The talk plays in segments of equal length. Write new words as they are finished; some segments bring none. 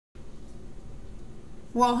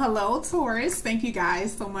Well, hello Taurus. Thank you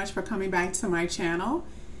guys so much for coming back to my channel.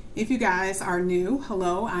 If you guys are new,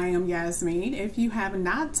 hello, I am Yasmin. If you have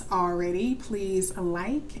not already, please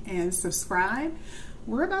like and subscribe.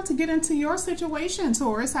 We're about to get into your situation,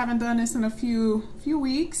 Taurus. Haven't done this in a few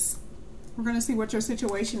weeks. We're going to see what your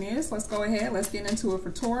situation is. Let's go ahead. Let's get into it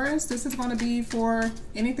for Taurus. This is going to be for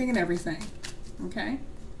anything and everything. Okay?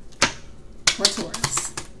 For Taurus.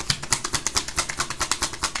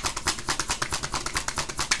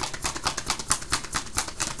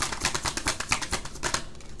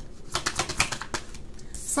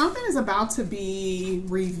 Something is about to be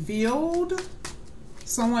revealed.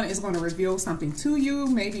 Someone is going to reveal something to you.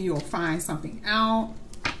 Maybe you'll find something out.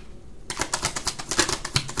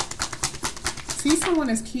 See, someone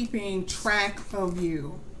is keeping track of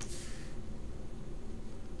you.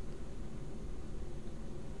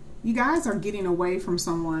 You guys are getting away from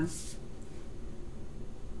someone.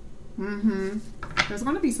 There's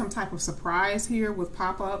going to be some type of surprise here with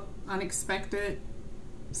pop-up, unexpected.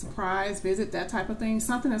 Surprise visit, that type of thing.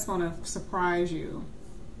 Something that's going to surprise you.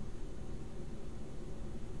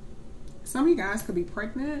 Some of you guys could be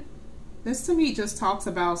pregnant. This to me just talks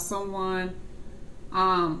about someone,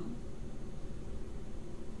 oh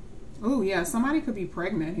yeah, somebody could be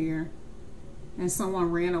pregnant here and someone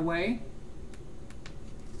ran away.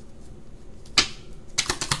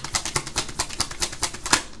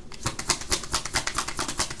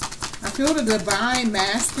 I feel the divine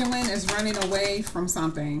masculine is running away from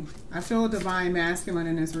something. I feel divine masculine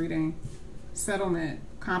in this reading. Settlement,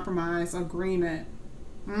 compromise, agreement.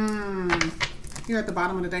 Here at the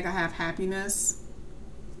bottom of the deck, I have happiness.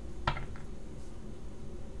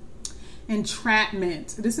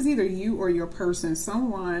 Entrapment. This is either you or your person.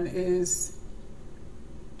 Someone is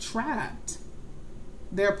trapped.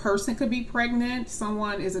 Their person could be pregnant.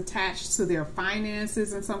 Someone is attached to their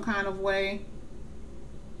finances in some kind of way.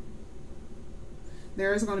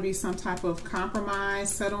 There is going to be some type of compromise,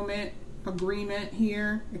 settlement, agreement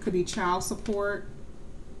here. It could be child support.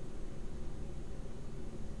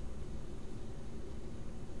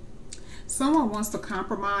 Someone wants to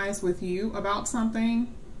compromise with you about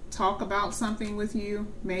something, talk about something with you,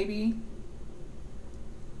 maybe.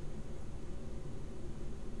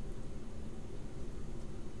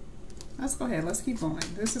 Let's go ahead. Let's keep going.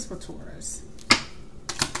 This is for Taurus.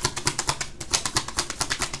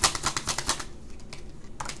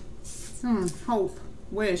 Hope,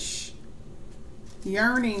 wish,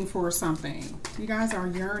 yearning for something. You guys are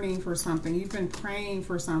yearning for something. You've been praying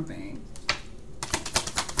for something.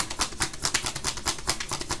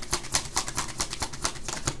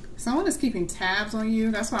 Someone is keeping tabs on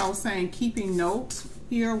you. That's why I was saying keeping notes.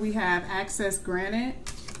 Here we have access granted,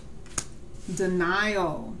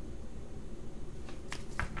 denial.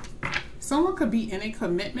 Someone could be in a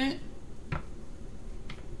commitment.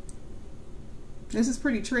 This is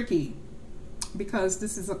pretty tricky because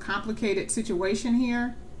this is a complicated situation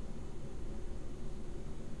here.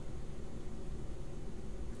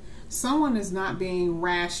 Someone is not being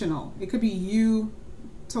rational. It could be you,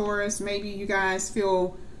 Taurus. Maybe you guys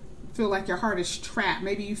feel like your heart is trapped.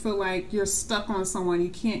 Maybe you feel like you're stuck on someone.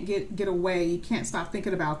 You can't get away. You can't stop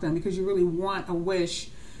thinking about them because you really want a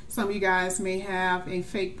wish. Some of you guys may have a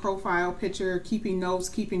fake profile picture, keeping notes,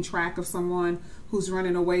 keeping track of someone who's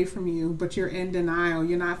running away from you, but you're in denial.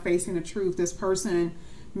 You're not facing the truth. This person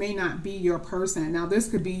may not be your person. Now, this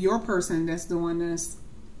could be your person that's doing this.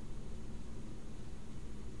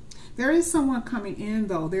 There is someone coming in,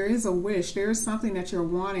 though. There is a wish. There is something that you're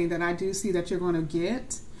wanting that I do see that you're going to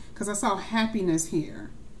get, because I saw happiness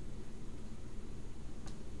here.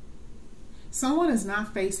 Someone is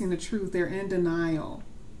not facing the truth. They're in denial.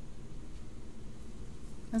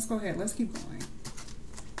 Let's go ahead. Let's keep going.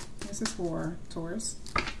 This is for Taurus.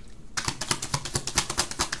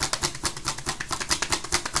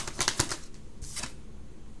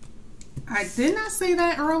 I did not say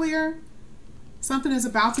that earlier. Something is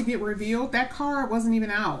about to get revealed. That card wasn't even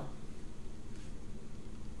out.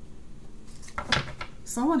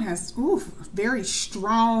 Someone has, very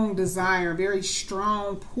strong desire, very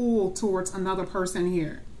strong pull towards another person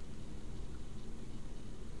here.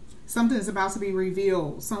 Something is about to be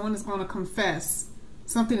revealed. Someone is going to confess.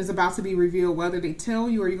 Something is about to be revealed, whether they tell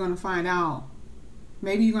you or you're going to find out.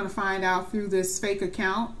 Maybe you're going to find out through this fake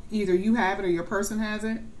account. Either you have it or your person has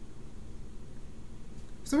it.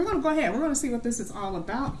 So we're going to go ahead. We're going to see what this is all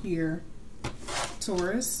about here,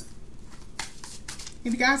 Taurus.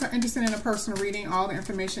 If you guys are interested in a personal reading, all the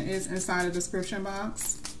information is inside the description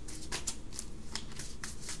box.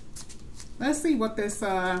 Let's see what this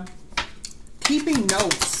keeping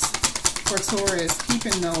notes for Taurus.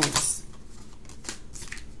 Keeping notes.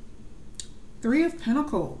 Three of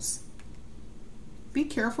Pentacles. Be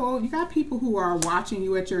careful. You got people who are watching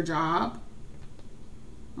you at your job.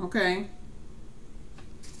 Okay.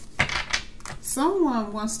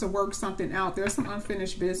 Someone wants to work something out. There's some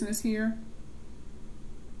unfinished business here.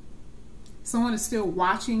 Someone is still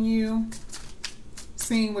watching you,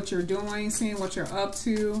 seeing what you're doing, seeing what you're up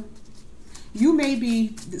to. You may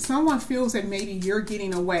be, someone feels that maybe you're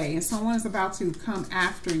getting away and someone is about to come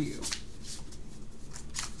after you.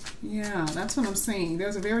 Yeah, that's what I'm saying.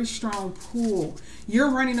 There's a very strong pull.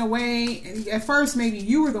 You're running away. At first, maybe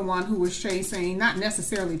you were the one who was chasing, not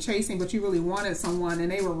necessarily chasing, but you really wanted someone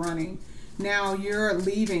and they were running. Now you're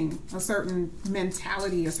leaving a certain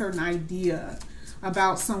mentality, a certain idea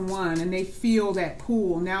about someone, and they feel that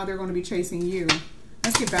pull. Now they're going to be chasing you.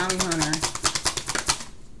 Let's get Bounty Hunter.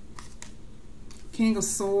 King of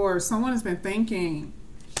Swords. Someone has been thinking.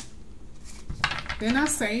 Didn't I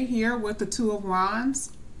say here with the Two of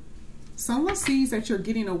Wands? Someone sees that you're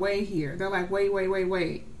getting away here. They're like, wait, wait, wait,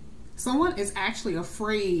 wait. Someone is actually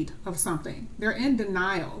afraid of something. They're in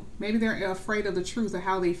denial. Maybe they're afraid of the truth of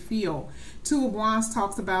how they feel. Two of Wands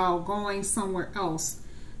talks about going somewhere else,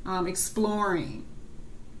 exploring.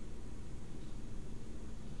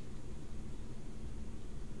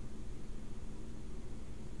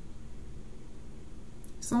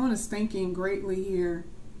 Someone is thinking greatly here.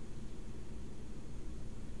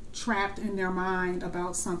 Trapped in their mind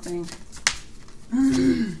about something.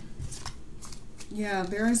 Yeah,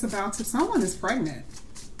 there is about to, someone is pregnant.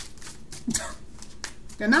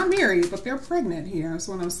 They're not married, but they're pregnant here. That's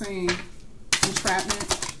what I'm saying. Entrapment.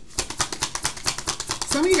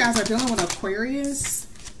 Some of you guys are dealing with Aquarius.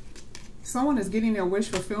 Someone is getting their wish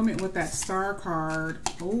fulfillment with that Star card.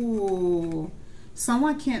 Oh,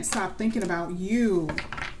 someone can't stop thinking about you.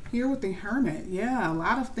 Here with the Hermit. Yeah, a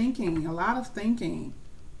lot of thinking, a lot of thinking.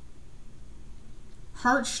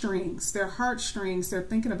 Heartstrings. They're heartstrings. They're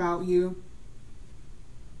thinking about you.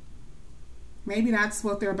 Maybe that's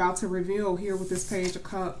what they're about to reveal here with this Page of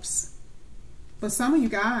Cups. But some of you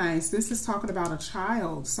guys, this is talking about a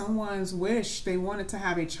child. Someone's wish, they wanted to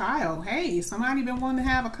have a child. Hey, somebody been wanting to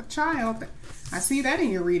have a child. I see that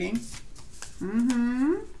in your reading.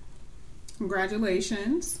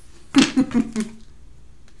 Congratulations.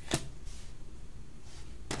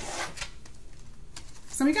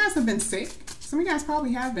 Some of you guys have been sick. Some of you guys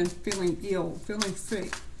probably have been feeling ill, feeling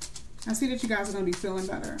sick. I see that you guys are going to be feeling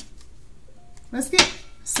better. Let's get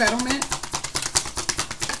settlement.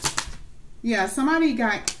 Yeah, somebody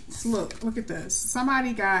got, look at this.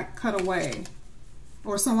 Somebody got cut away.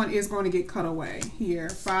 Or someone is going to get cut away here.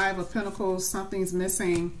 Five of Pentacles, something's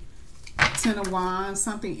missing. Ten of Wands,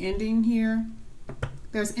 something ending here.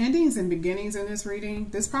 There's endings and beginnings in this reading.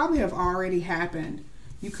 This probably have already happened.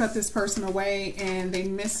 You cut this person away and they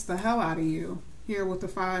missed the hell out of you. Here with the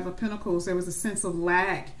Five of Pentacles, there was a sense of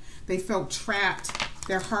lack. They felt trapped.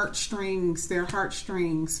 Their heartstrings,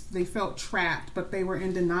 they felt trapped, but they were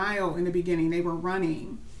in denial in the beginning. They were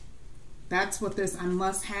running. That's what this, I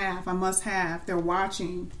must have. They're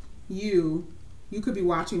watching you. You could be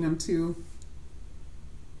watching them too.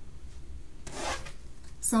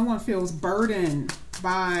 Someone feels burdened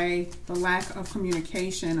by the lack of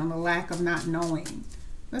communication and the lack of not knowing.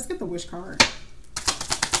 Let's get the Wish card.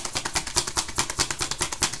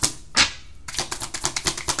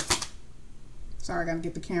 Sorry, I gotta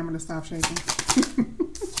get the camera to stop shaking.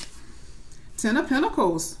 Ten of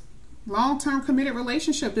Pentacles. Long-term committed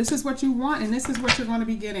relationship. This is what you want and this is what you're going to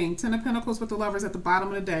be getting. Ten of Pentacles with the Lovers at the bottom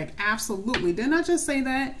of the deck. Absolutely. Didn't I just say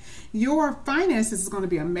that? Your finances is going to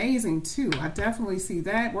be amazing too. I definitely see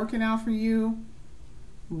that working out for you.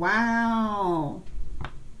 Wow.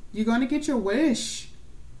 You're going to get your wish.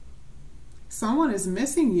 Someone is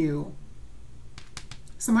missing you.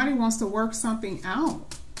 Somebody wants to work something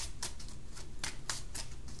out.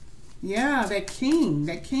 Yeah, that king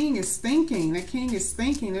is thinking. That king is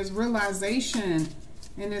thinking. There's realization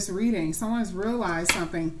in this reading. Someone's realized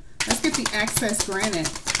something. Let's get the access granted.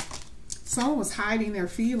 Someone was hiding their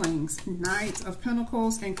feelings. Knight of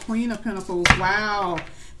Pentacles and Queen of Pentacles. Wow.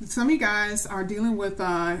 Some of you guys are dealing with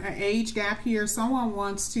an age gap here. Someone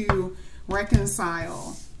wants to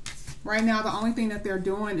reconcile. Right now, the only thing that they're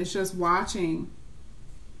doing is just watching.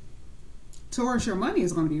 Taurus, your money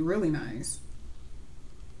is going to be really nice.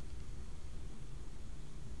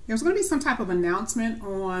 There's going to be some type of announcement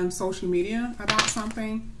on social media about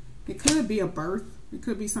something. It could be a birth. It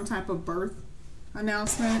could be some type of birth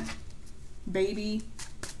announcement. Baby.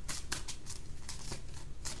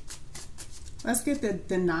 Let's get the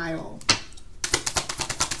denial.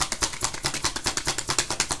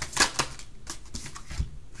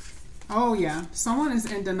 Oh yeah, someone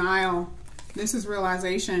is in denial. This is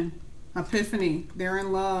realization. Epiphany. They're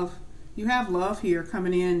in love. You have love here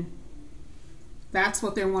coming in. That's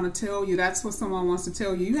what they want to tell you. That's what someone wants to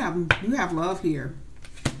tell you. You have love here.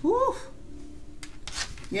 Woo.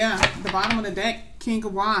 Yeah, the bottom of the deck, King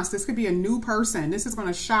of Wands. This could be a new person. This is going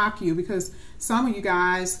to shock you because some of you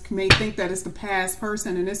guys may think that it's the past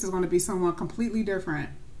person and this is going to be someone completely different.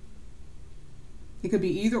 It could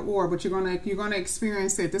be either or, but you're gonna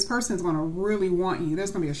experience it. This person is going to really want you.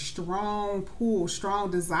 There's going to be a strong pull,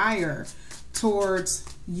 strong desire towards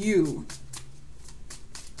you.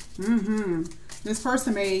 This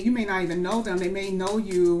person you may not even know them. They may know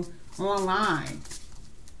you online.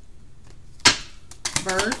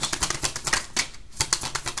 Birch.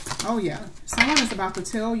 Oh yeah, someone is about to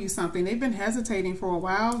tell you something. They've been hesitating for a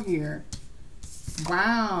while here.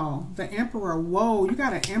 Wow, the Emperor. Whoa, you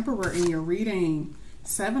got an Emperor in your reading.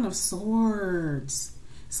 Seven of Swords.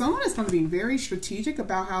 Someone is going to be very strategic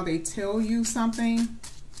about how they tell you something.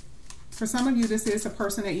 For some of you, this is a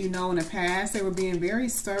person that you know in the past. They were being very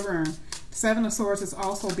stubborn. Seven of Swords is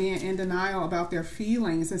also being in denial about their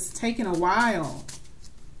feelings. It's taking a while.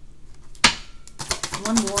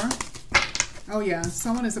 One more. Oh yeah,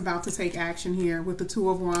 someone is about to take action here with the Two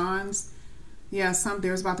of Wands. Yeah,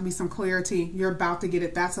 there's about to be some clarity. You're about to get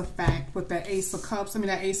it. That's a fact. With that Ace of Cups,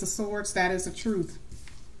 that Ace of Swords, that is the truth.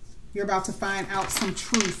 You're about to find out some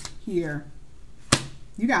truth here.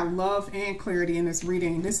 You got love and clarity in this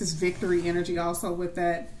reading. This is victory energy also with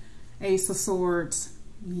that Ace of Swords.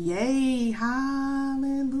 Yay,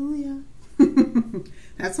 hallelujah.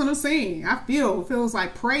 That's what I'm saying. It feels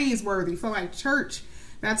like praiseworthy. Feel like church.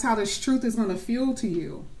 That's how this truth is going to feel to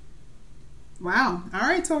you. Wow. All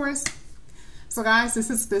right, Taurus. So guys, this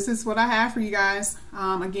is what I have for you guys.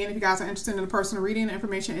 Again, if you guys are interested in a personal reading, the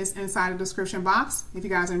information is inside the description box. If you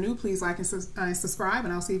guys are new, please like and subscribe,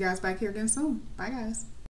 and I'll see you guys back here again soon. Bye, guys.